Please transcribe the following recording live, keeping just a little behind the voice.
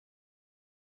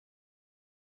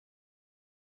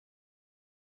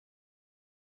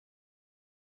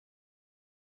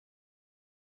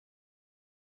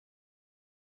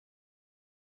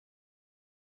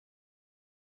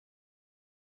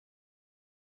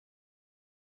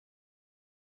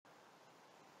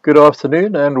Good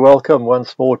afternoon and welcome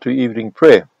once more to evening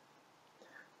prayer.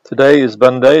 Today is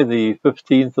Monday, the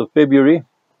 15th of February,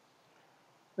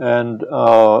 and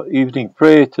our evening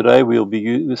prayer today we'll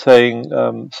be saying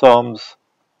Psalms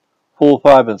 4,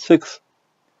 5 and 6.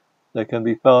 They can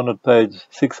be found at page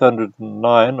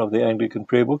 609 of the Anglican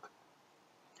Prayer Book.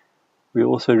 We're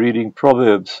also reading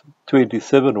Proverbs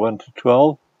 27, 1 to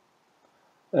 12,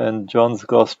 and John's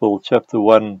Gospel, chapter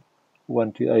 1,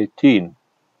 1 to 18.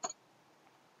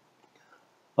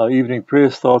 Our evening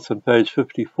prayer starts on page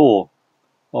 54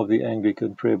 of the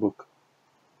Anglican Prayer Book.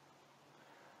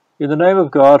 In the name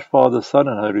of God, Father, Son,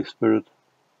 and Holy Spirit.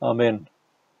 Amen.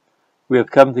 We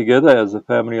have come together as the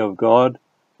family of God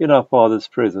in our Father's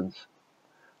presence,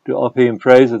 to offer Him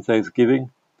praise and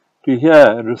thanksgiving, to hear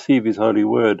and receive His holy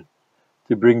word,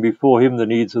 to bring before Him the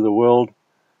needs of the world,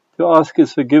 to ask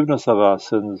His forgiveness of our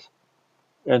sins,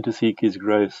 and to seek His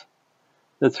grace,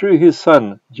 that through His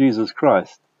Son, Jesus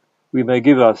Christ, we may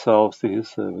give ourselves to His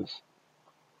service.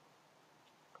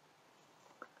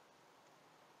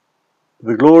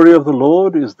 The glory of the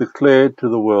Lord is declared to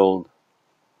the world.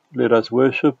 Let us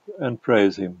worship and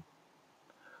praise Him.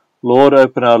 Lord,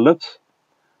 open our lips,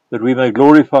 that we may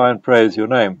glorify and praise Your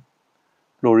name.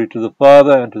 Glory to the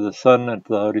Father, and to the Son, and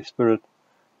to the Holy Spirit,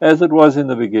 as it was in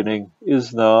the beginning,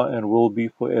 is now, and will be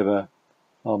forever.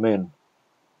 Amen.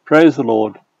 Praise the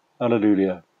Lord.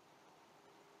 Alleluia.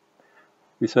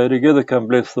 We say together, Come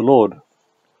bless the Lord.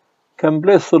 Come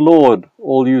bless the Lord,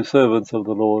 all you servants of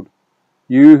the Lord,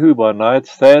 you who by night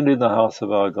stand in the house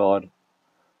of our God.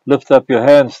 Lift up your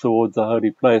hands towards the holy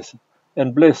place,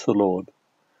 and bless the Lord.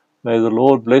 May the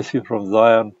Lord bless you from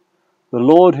Zion, the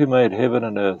Lord who made heaven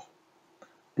and earth.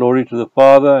 Glory to the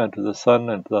Father, and to the Son,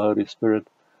 and to the Holy Spirit,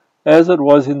 as it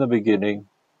was in the beginning,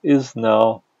 is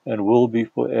now, and will be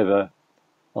forever.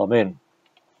 Amen.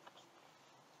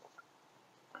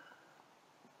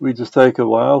 We just take a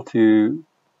while to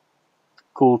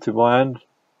call to mind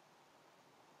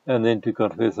and then to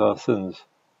confess our sins.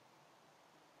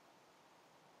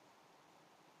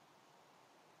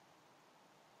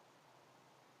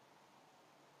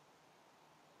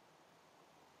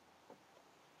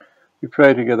 We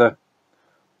pray together.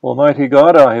 Almighty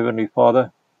God, our Heavenly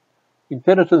Father, in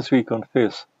penitence we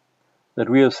confess that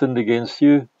we have sinned against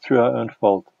You through our own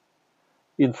fault,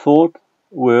 in thought,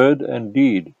 word, and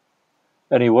deed,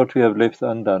 and in what we have left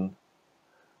undone.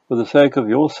 For the sake of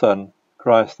Your Son,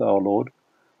 Christ our Lord,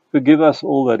 forgive us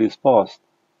all that is past,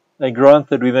 and grant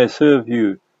that we may serve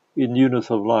You in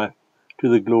newness of life, to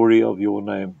the glory of Your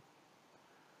name.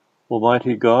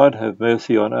 Almighty God, have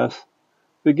mercy on us,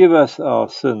 forgive us our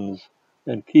sins,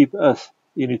 and keep us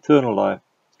in eternal life,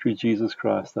 through Jesus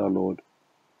Christ our Lord.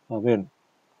 Amen.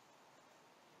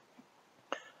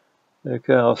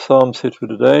 Okay, our psalm set for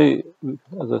today,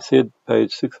 as I said,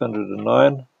 page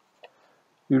 609.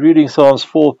 We're reading Psalms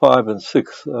 4, 5 and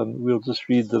 6. We'll just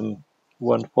read them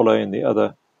one following the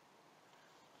other.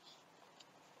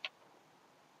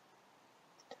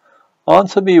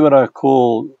 Answer me when I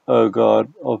call, O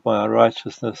God of my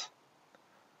righteousness.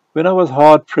 When I was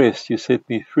hard pressed, You set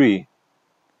me free.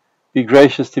 Be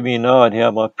gracious to me now and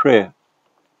hear my prayer.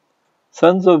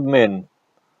 Sons of men,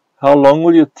 how long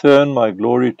will You turn my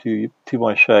glory to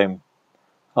my shame?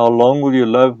 How long will You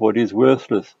love what is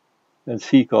worthless and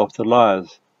seek after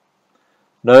lies?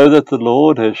 Know that the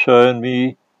Lord has shown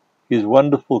me His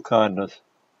wonderful kindness.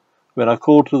 When I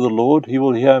call to the Lord, He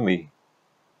will hear me.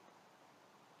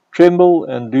 Tremble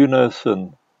and do no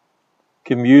sin.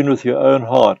 Commune with your own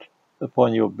heart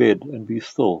upon your bed and be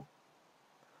still.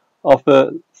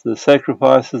 Offer the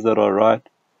sacrifices that are right,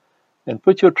 and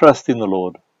put your trust in the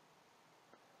Lord.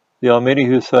 There are many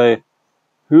who say,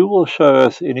 Who will show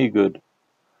us any good?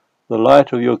 The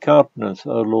light of Your countenance,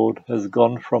 O Lord, has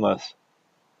gone from us.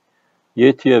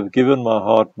 Yet You have given my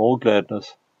heart more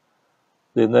gladness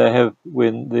than they have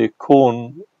when their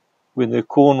corn,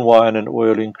 wine, and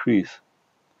oil increase.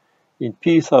 In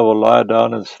peace I will lie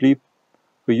down and sleep,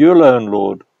 for You alone,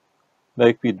 Lord,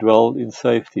 make me dwell in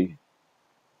safety.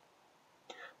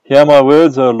 Hear my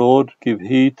words, O Lord, give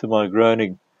heed to my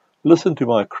groaning. Listen to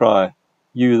my cry,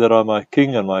 You that are my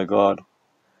King and my God.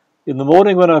 In the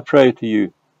morning when I pray to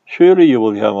You, surely You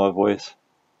will hear my voice.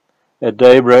 At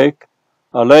daybreak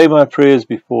I lay my prayers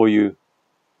before You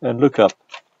and look up.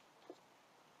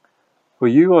 For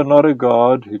You are not a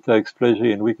God who takes pleasure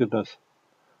in wickedness,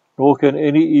 nor can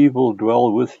any evil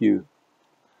dwell with You.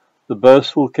 The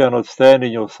boastful cannot stand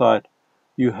in Your sight.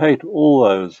 You hate all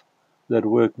those that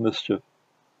work mischief.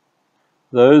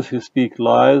 Those who speak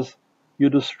lies You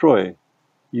destroy.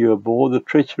 You abhor the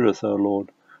treacherous, O Lord,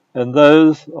 and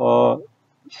those are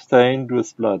stained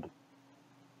with blood.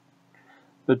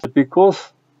 But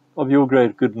because of your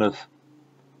great goodness.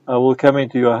 I will come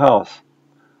into your house.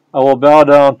 I will bow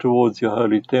down towards your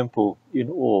holy temple in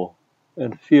awe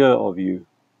and fear of you.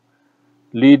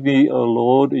 Lead me, O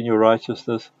Lord, in your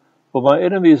righteousness, for my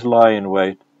enemies lie in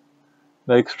wait.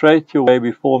 Make straight your way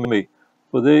before me,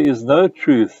 for there is no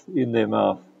truth in their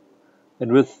mouth,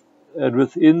 and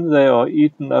within they are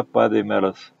eaten up by their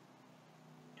malice.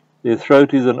 Their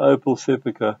throat is an opal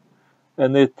sepulchre,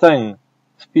 and their tongue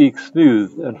speaks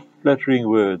smooth and flattering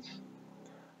words.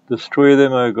 Destroy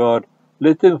them, O God,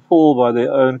 let them fall by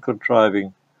their own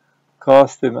contriving.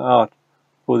 Cast them out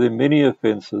for their many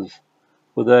offences,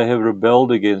 for they have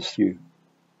rebelled against you.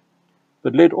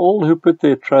 But let all who put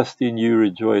their trust in you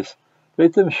rejoice.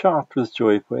 Let them shout with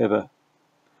joy forever.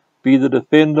 Be the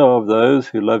defender of those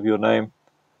who love your name.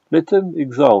 Let them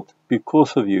exult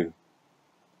because of you.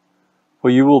 For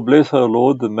you will bless, O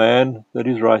Lord, the man that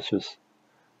is righteous.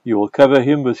 You will cover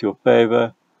him with your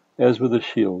favour as with a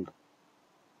shield.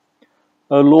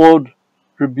 O Lord,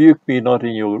 rebuke me not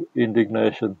in your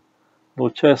indignation, nor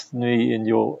chasten me in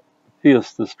your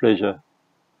fierce displeasure.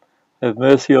 Have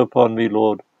mercy upon me,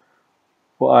 Lord,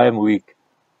 for I am weak.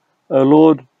 O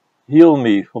Lord, heal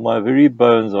me, for my very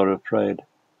bones are afraid.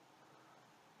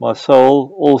 My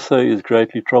soul also is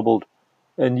greatly troubled,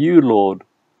 and you, Lord,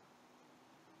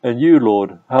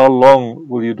 how long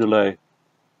will you delay?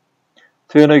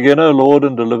 Turn again, O Lord,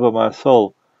 and deliver my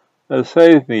soul. O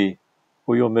save me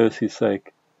for your mercy's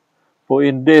sake. For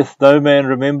in death no man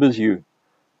remembers you,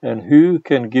 and who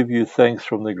can give you thanks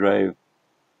from the grave?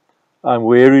 I am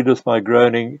wearied with my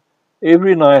groaning.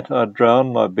 Every night I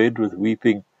drown my bed with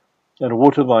weeping, and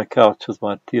water my couch with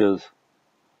my tears.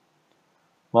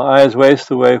 My eyes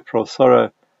waste away from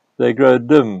sorrow. They grow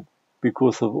dim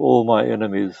because of all my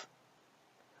enemies.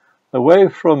 Away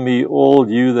from me, all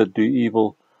you that do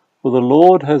evil, for the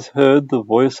Lord has heard the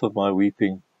voice of my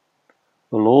weeping.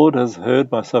 The Lord has heard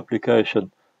my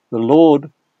supplication. The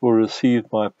Lord will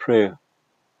receive my prayer.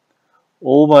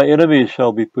 All my enemies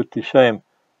shall be put to shame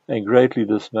and greatly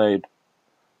dismayed.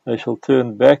 They shall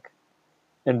turn back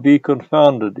and be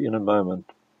confounded in a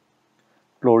moment.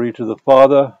 Glory to the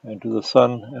Father, and to the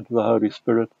Son, and to the Holy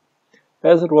Spirit,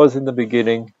 as it was in the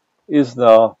beginning, is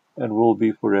now, and will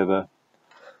be forever.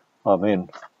 Amen.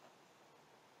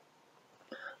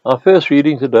 Our first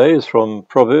reading today is from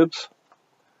Proverbs,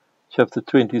 chapter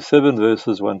 27,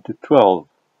 verses 1 to 12.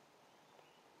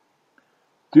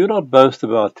 Do not boast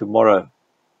about tomorrow,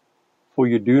 for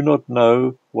you do not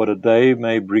know what a day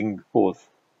may bring forth.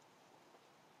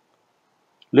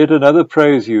 Let another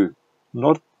praise you,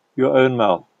 not your own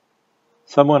mouth,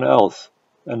 someone else,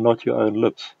 and not your own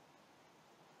lips.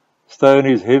 Stone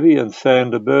is heavy and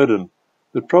sand a burden,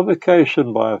 but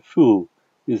provocation by a fool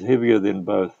is heavier than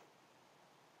both.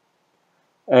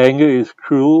 Anger is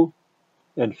cruel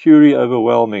and fury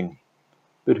overwhelming,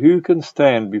 but who can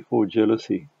stand before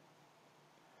jealousy?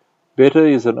 Better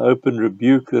is an open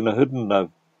rebuke than a hidden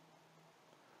love.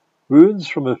 Wounds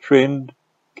from a friend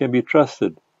can be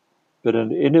trusted, but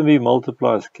an enemy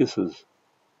multiplies kisses.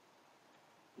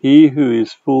 He who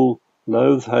is full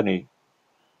loathes honey,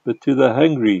 but to the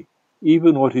hungry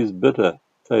even what is bitter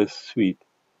tastes sweet.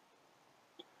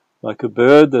 Like a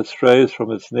bird that strays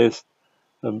from its nest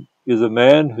is a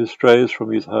man who strays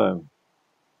from his home.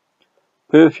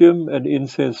 Perfume and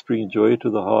incense bring joy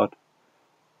to the heart,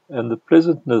 and the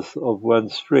pleasantness of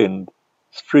one's friend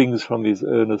springs from his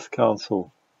earnest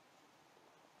counsel.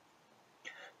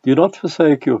 Do not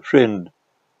forsake your friend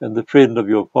and the friend of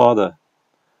your father,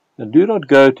 and do not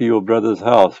go to your brother's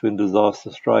house when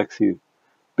disaster strikes you.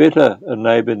 Better a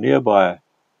neighbor nearby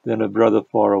than a brother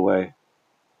far away.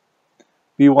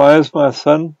 Be wise, my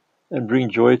son, and bring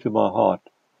joy to my heart.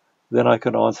 Then I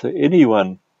can answer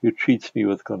anyone who treats me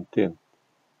with contempt.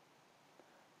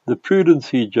 The prudent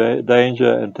see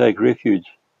danger and take refuge,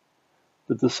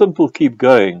 but the simple keep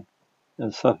going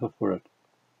and suffer for it.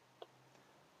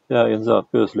 Here ends our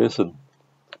first lesson.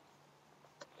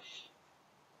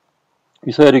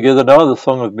 We say together now the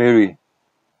Song of Mary.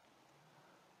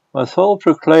 My soul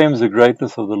proclaims the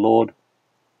greatness of the Lord.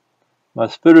 My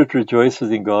spirit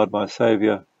rejoices in God my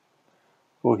Saviour,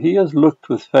 for he has looked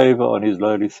with favour on his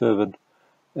lowly servant,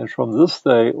 and from this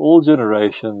day all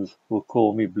generations will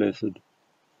call me blessed.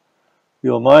 The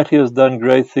Almighty has done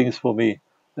great things for me,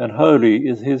 and holy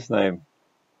is his name.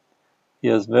 He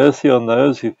has mercy on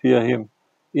those who fear him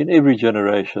in every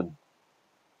generation.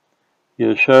 He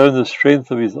has shown the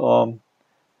strength of his arm.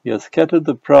 He has scattered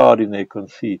the proud in their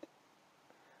conceit.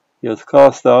 He has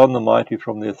cast down the mighty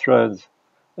from their thrones,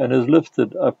 and has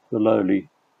lifted up the lowly.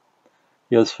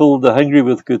 He has filled the hungry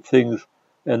with good things,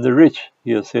 and the rich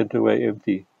he has sent away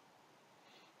empty.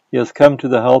 He has come to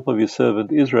the help of his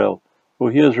servant Israel, for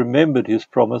he has remembered his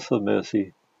promise of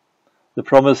mercy, the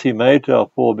promise he made to our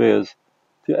forebears,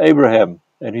 to Abraham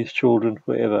and his children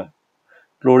forever.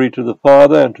 Glory to the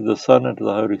Father, and to the Son, and to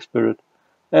the Holy Spirit,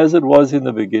 as it was in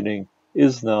the beginning,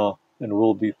 is now, and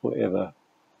will be forever.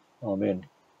 Amen.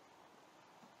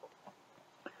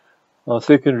 Our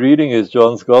second reading is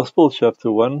John's Gospel,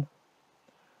 chapter 1,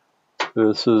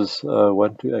 verses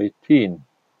 1 to 18.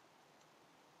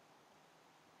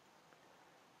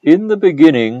 In the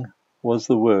beginning was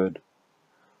the Word,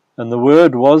 and the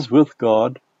Word was with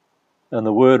God, and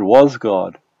the Word was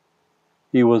God.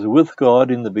 He was with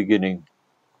God in the beginning.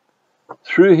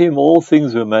 Through him all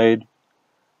things were made.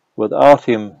 Without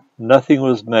him nothing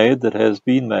was made that has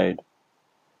been made.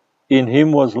 In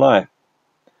him was life,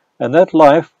 and that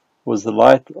life was the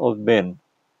light of men.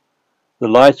 The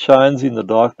light shines in the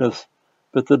darkness,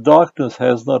 but the darkness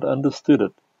has not understood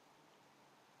it.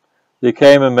 There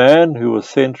came a man who was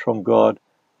sent from God.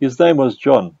 His name was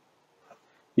John.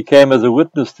 He came as a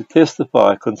witness to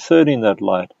testify concerning that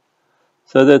light,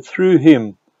 so that through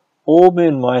him all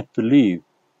men might believe.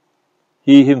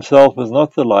 He himself was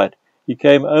not the light. He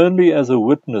came only as a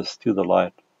witness to the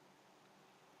light.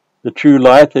 The true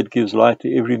light that gives light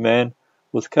to every man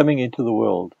was coming into the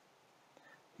world.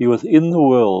 He was in the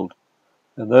world,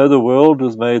 and though the world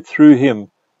was made through him,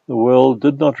 the world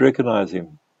did not recognize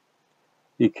him.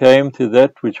 He came to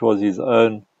that which was his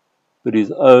own, but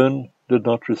his own did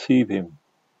not receive him.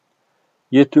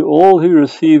 Yet to all who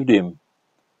received him,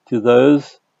 to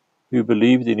those who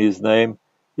believed in his name,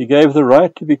 he gave the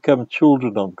right to become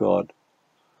children of God,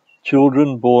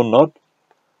 children born not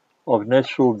of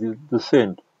natural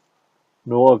descent,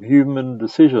 nor of human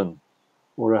decision,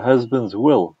 or a husband's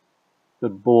will,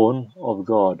 but born of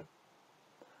God.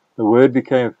 The Word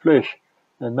became flesh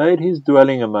and made his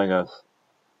dwelling among us.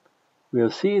 We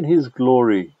have seen his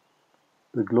glory,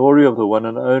 the glory of the one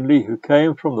and only who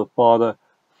came from the Father,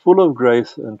 full of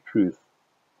grace and truth.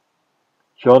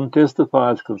 John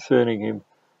testifies concerning him.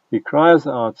 He cries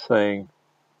out, saying,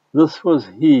 "This was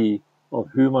he of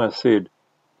whom I said,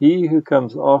 he who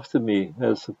comes after me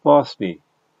has surpassed me,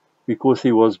 because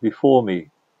he was before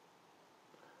me."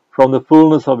 From the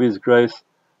fullness of his grace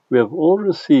we have all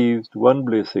received one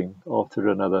blessing after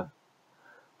another.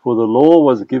 For the law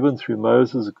was given through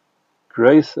Moses,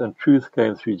 grace and truth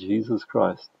came through Jesus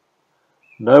Christ.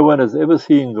 No one has ever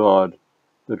seen God,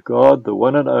 but God, the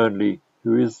one and only,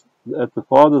 who is at the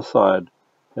Father's side,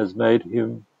 has made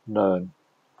him known.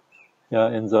 Here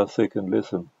ends our second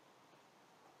lesson.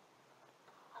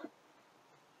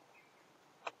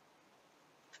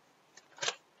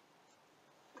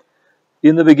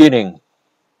 In the beginning.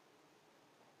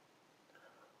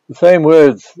 The same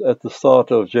words at the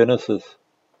start of Genesis.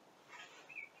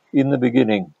 In the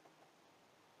beginning.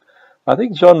 I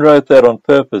think John wrote that on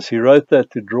purpose. He wrote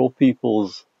that to draw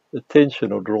people's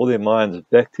attention or draw their minds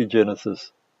back to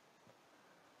Genesis.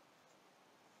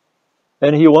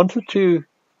 And he wanted to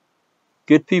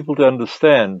get people to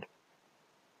understand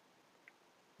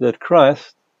that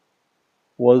Christ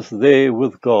was there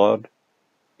with God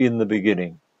in the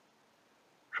beginning.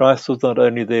 Christ was not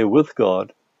only there with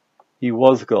God, he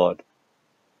was God.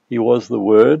 He was the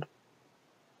Word,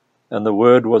 and the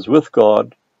Word was with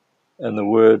God, and the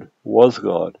Word was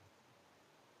God.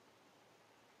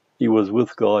 He was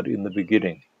with God in the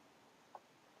beginning.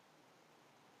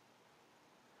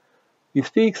 He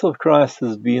speaks of Christ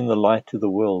as being the light to the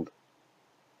world.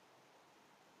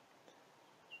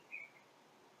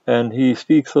 And he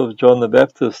speaks of John the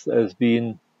Baptist as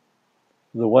being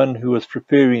the one who was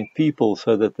preparing people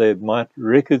so that they might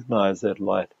recognize that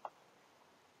light.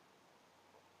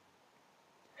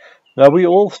 Now we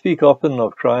all speak often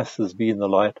of Christ as being the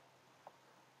light.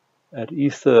 At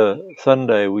Easter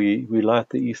Sunday we light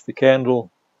the Easter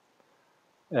candle,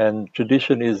 and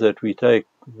tradition is that we take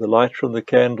the light from the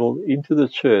candle into the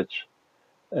church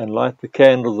and light the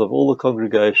candles of all the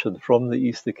congregation from the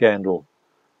Easter candle.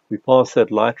 We pass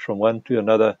that light from one to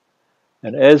another,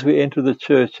 and as we enter the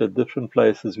church at different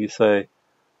places we say,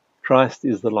 Christ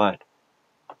is the light.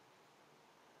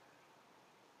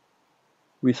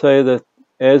 We say that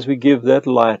as we give that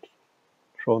light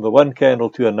from the one candle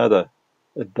to another,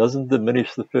 it doesn't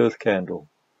diminish the first candle.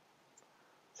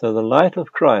 So the light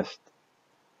of Christ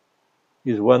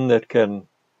is one that can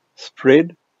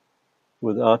spread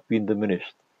without being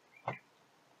diminished.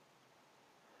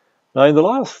 Now in the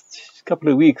last couple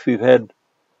of weeks we've had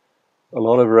a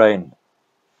lot of rain.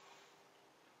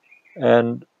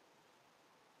 And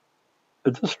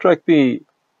it just struck me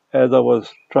as I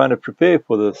was trying to prepare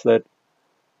for this that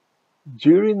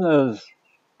during those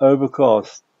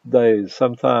overcast days,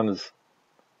 sometimes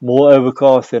more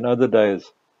overcast than other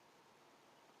days.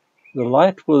 The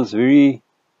light was very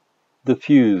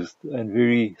diffused and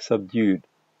very subdued.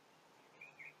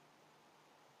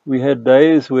 We had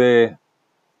days where,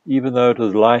 even though it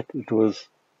was light, it was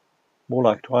more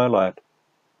like twilight.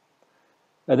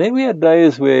 And then we had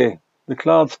days where the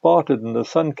clouds parted and the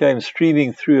sun came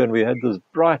streaming through and we had this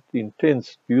bright,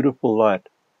 intense, beautiful light.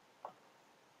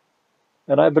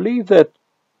 And I believe that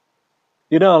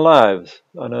in our lives,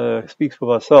 I know I speak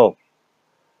for myself,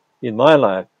 in my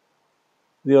life,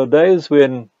 there are days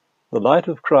when the light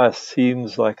of Christ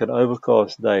seems like an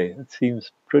overcast day. It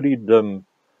seems pretty dim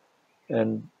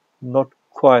and not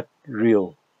quite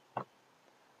real.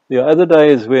 There are other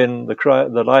days when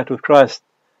the light of Christ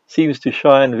seems to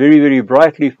shine very, very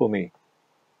brightly for me.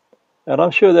 And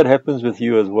I'm sure that happens with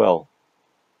you as well.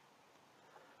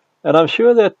 And I'm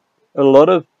sure that a lot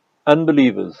of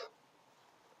unbelievers,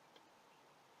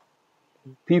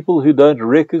 people who don't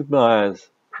recognize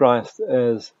Christ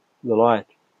as the light,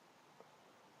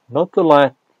 not the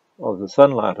light of the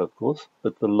sunlight, of course,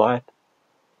 but the light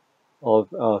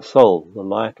of our soul, the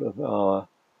light of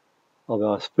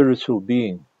our spiritual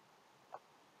being.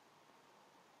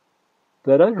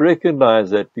 They don't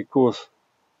recognize that because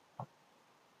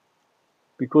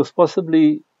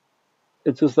possibly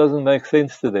it just doesn't make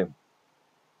sense to them.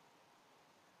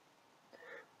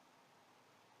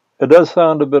 It does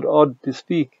sound a bit odd to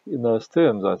speak in those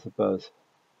terms, I suppose.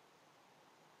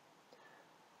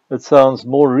 It sounds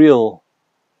more real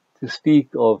to speak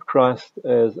of Christ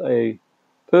as a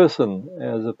person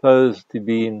as opposed to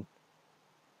being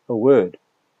a word.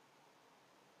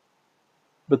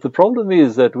 But the problem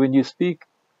is that when you speak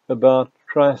about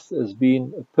Christ as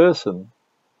being a person,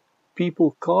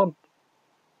 people can't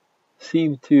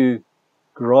seem to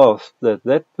grasp that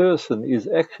that person is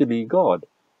actually God.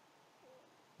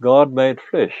 God made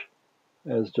flesh,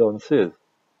 as John says.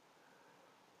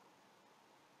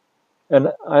 And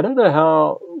I don't know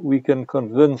how we can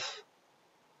convince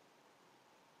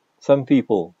some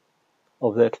people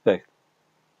of that fact.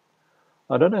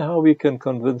 I don't know how we can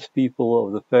convince people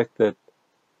of the fact that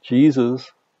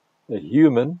Jesus, a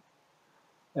human,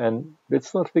 and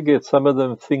let's not forget, some of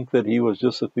them think that he was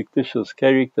just a fictitious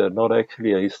character, not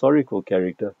actually a historical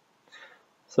character.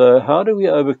 So how do we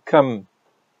overcome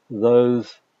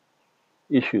those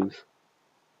issues?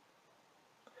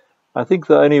 I think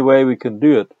the only way we can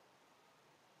do it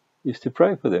is to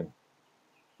pray for them,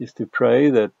 is to pray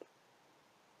that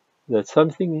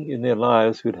something in their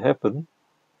lives would happen,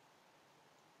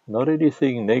 not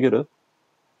anything negative,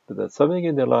 but that something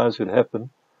in their lives would happen,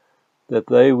 that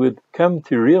they would come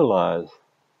to realize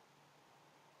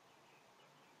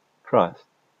Christ,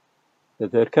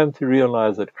 that they'd come to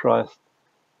realize that Christ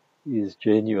is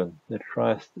genuine, that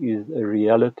Christ is a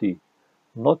reality,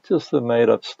 not just a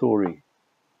made-up story.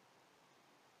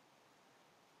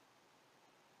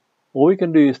 All we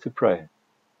can do is to pray.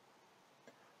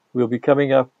 We'll be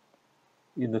coming up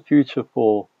in the future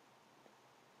for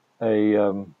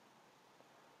a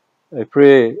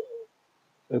prayer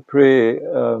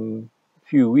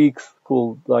few weeks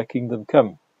called Thy Kingdom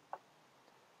Come,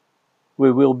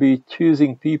 where we'll be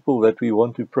choosing people that we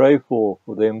want to pray for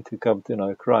them to come to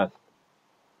know Christ.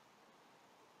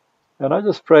 And I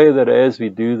just pray that as we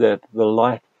do that, the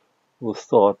light will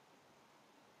start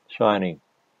shining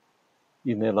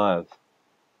in their lives.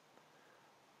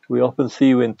 We often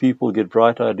see when people get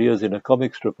bright ideas in a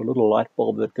comic strip, a little light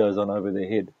bulb that goes on over their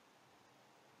head.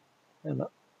 And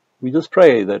we just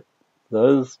pray that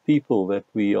those people that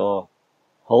we are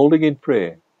holding in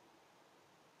prayer,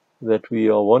 that we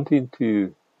are wanting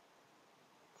to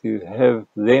have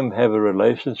them have a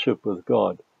relationship with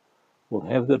God, will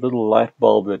have that little light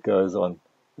bulb that goes on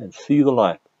and see the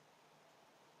light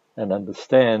and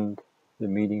understand the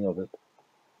meaning of it.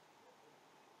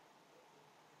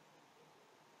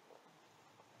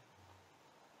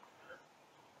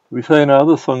 We say now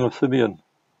the Song of Simeon.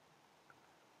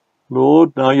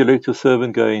 Lord, now you let your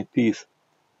servant go in peace.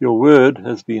 Your word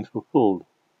has been fulfilled.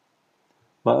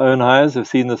 My own eyes have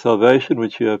seen the salvation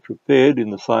which you have prepared in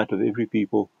the sight of every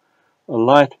people, a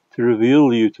light to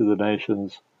reveal you to the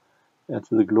nations and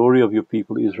to the glory of your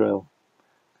people Israel.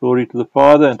 Glory to the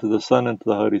Father, and to the Son, and to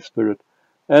the Holy Spirit,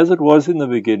 as it was in the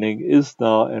beginning, is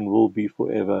now, and will be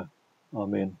forever.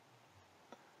 Amen.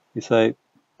 We say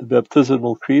the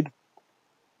baptismal creed.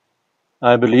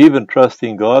 I believe and trust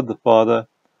in God the Father,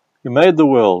 who made the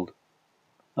world.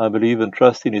 I believe and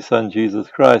trust in his Son Jesus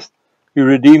Christ, who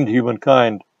redeemed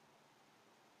humankind.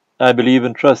 I believe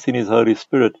and trust in his Holy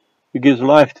Spirit, who gives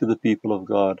life to the people of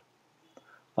God.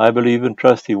 I believe and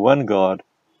trust in one God,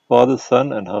 Father,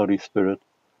 Son, and Holy Spirit.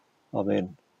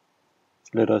 Amen.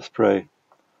 Let us pray.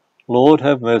 Lord,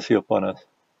 have mercy upon us.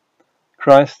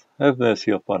 Christ, have mercy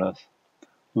upon us.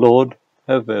 Lord,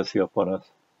 have mercy upon us.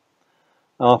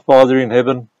 Our Father in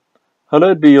heaven,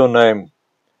 hallowed be your name.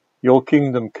 Your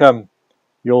kingdom come,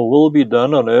 your will be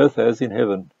done on earth as in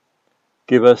heaven.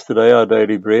 Give us today our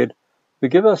daily bread.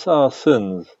 Forgive us our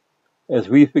sins, as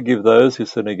we forgive those who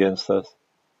sin against us.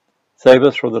 Save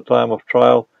us from the time of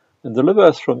trial, and deliver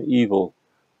us from evil.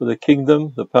 For the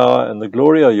kingdom, the power, and the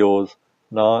glory are yours,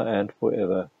 now and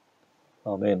forever.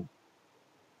 Amen.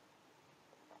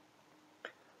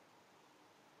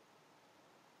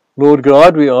 Lord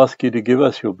God, we ask you to give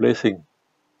us your blessing.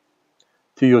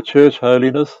 To your church,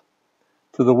 holiness.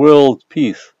 To the world,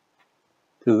 peace.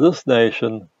 To this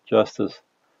nation, justice.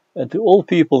 And to all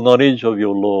people, knowledge of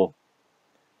your law.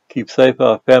 Keep safe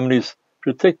our families,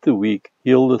 protect the weak,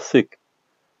 heal the sick,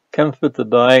 comfort the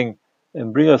dying,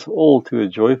 and bring us all to a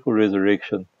joyful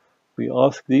resurrection. We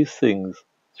ask these things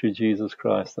through Jesus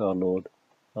Christ our Lord.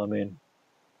 Amen.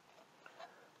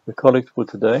 The collect for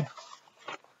today.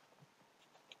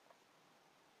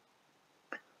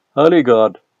 Holy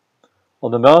God,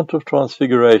 on the Mount of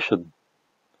Transfiguration,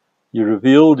 you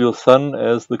revealed your Son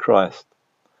as the Christ.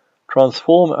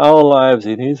 Transform our lives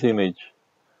in his image.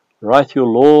 Write your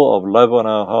law of love on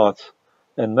our hearts,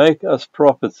 and make us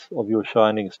prophets of your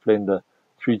shining splendor,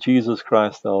 through Jesus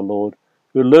Christ our Lord,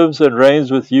 who lives and reigns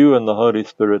with you and the Holy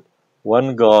Spirit,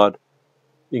 one God,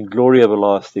 in glory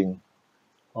everlasting.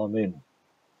 Amen.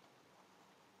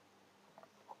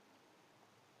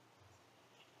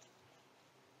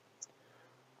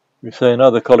 We say now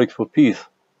the collect for peace.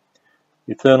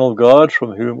 Eternal God,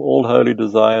 from whom all holy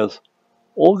desires,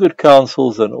 all good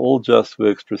counsels and all just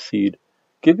works proceed,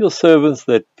 give your servants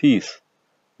that peace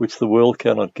which the world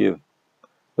cannot give,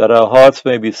 that our hearts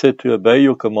may be set to obey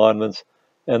your commandments,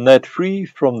 and that, free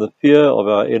from the fear of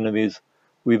our enemies,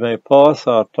 we may pass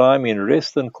our time in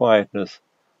rest and quietness,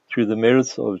 through the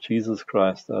merits of Jesus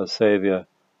Christ, our Saviour.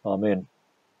 Amen.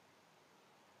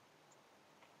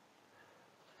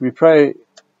 We pray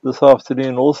this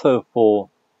afternoon also for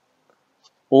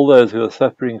all those who are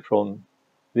suffering from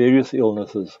various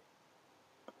illnesses.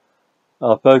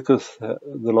 Our focus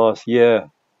the last year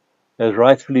has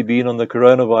rightfully been on the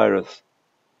coronavirus.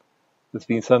 It's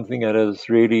been something that has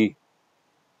really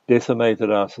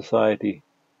decimated our society.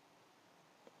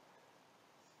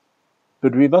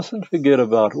 But we mustn't forget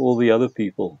about all the other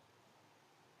people.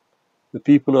 The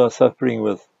people who are suffering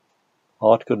with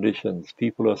heart conditions,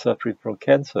 people who are suffering from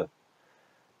cancer,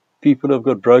 people who have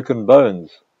got broken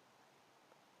bones,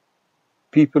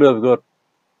 people who have got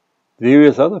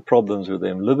various other problems with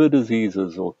them, liver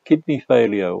diseases or kidney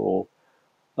failure or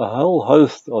a whole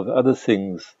host of other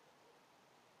things.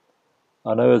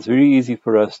 I know it's very easy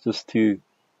for us just to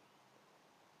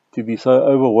be so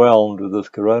overwhelmed with this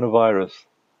coronavirus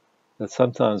that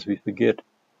sometimes we forget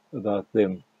about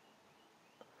them.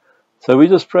 So we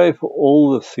just pray for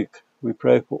all the sick. We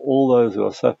pray for all those who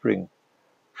are suffering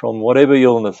from whatever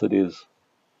illness it is.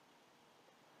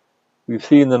 We've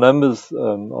seen the numbers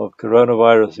of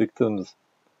coronavirus victims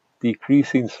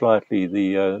decreasing slightly.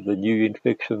 The new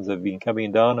infections have been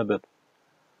coming down a bit.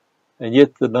 And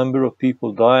yet the number of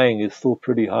people dying is still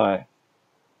pretty high.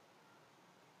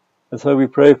 And so we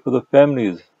pray for the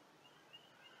families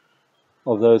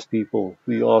of those people.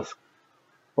 We ask,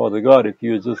 Father God, if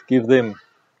you would just give them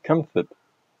comfort.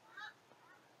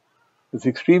 It's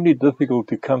extremely difficult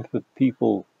to comfort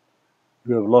people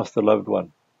who have lost a loved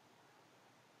one.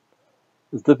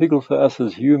 It's difficult for us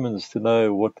as humans to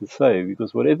know what to say,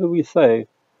 because whatever we say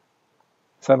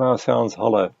somehow sounds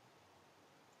hollow.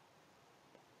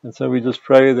 And so we just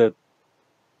pray that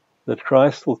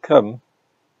Christ will come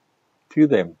to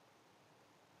them,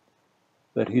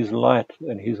 that his light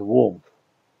and his warmth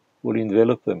will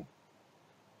envelop them,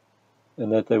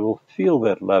 and that they will feel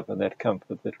that love and that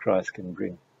comfort that Christ can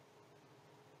bring.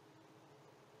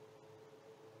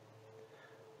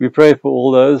 We pray for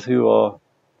all those who are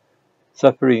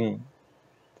suffering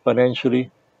financially,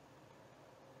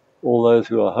 all those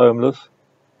who are homeless,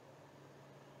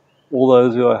 all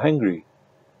those who are hungry.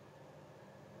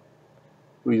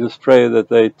 We just pray that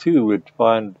they too would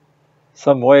find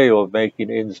some way of making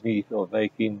ends meet, of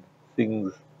making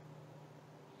things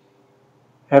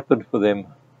happen for them,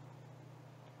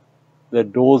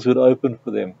 that doors would open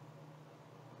for them,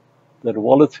 that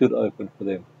wallets would open for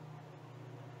them,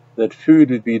 that food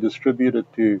would be distributed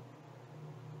to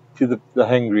the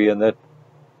hungry, and that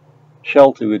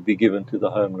shelter would be given to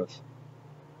the homeless.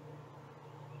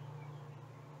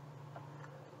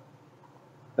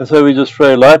 And so we just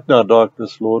pray, lighten our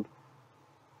darkness, Lord,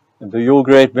 and by your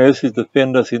great mercies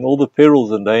defend us in all the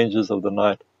perils and dangers of the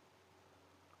night.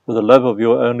 for the love of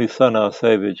your only Son, our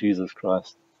Saviour, Jesus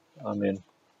Christ. Amen.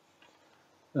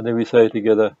 And then we say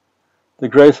together, the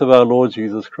grace of our Lord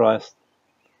Jesus Christ,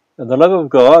 and the love of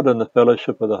God and the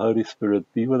fellowship of the Holy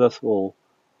Spirit be with us all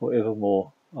for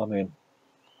evermore. Amen.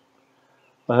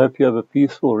 I hope you have a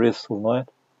peaceful, restful night,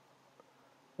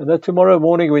 and that tomorrow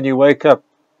morning when you wake up,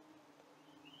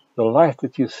 the light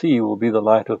that you see will be the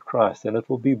light of Christ, and it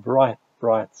will be bright,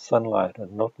 bright sunlight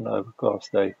and not an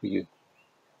overcast day for you.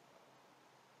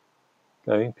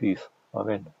 Go in peace.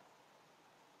 Amen.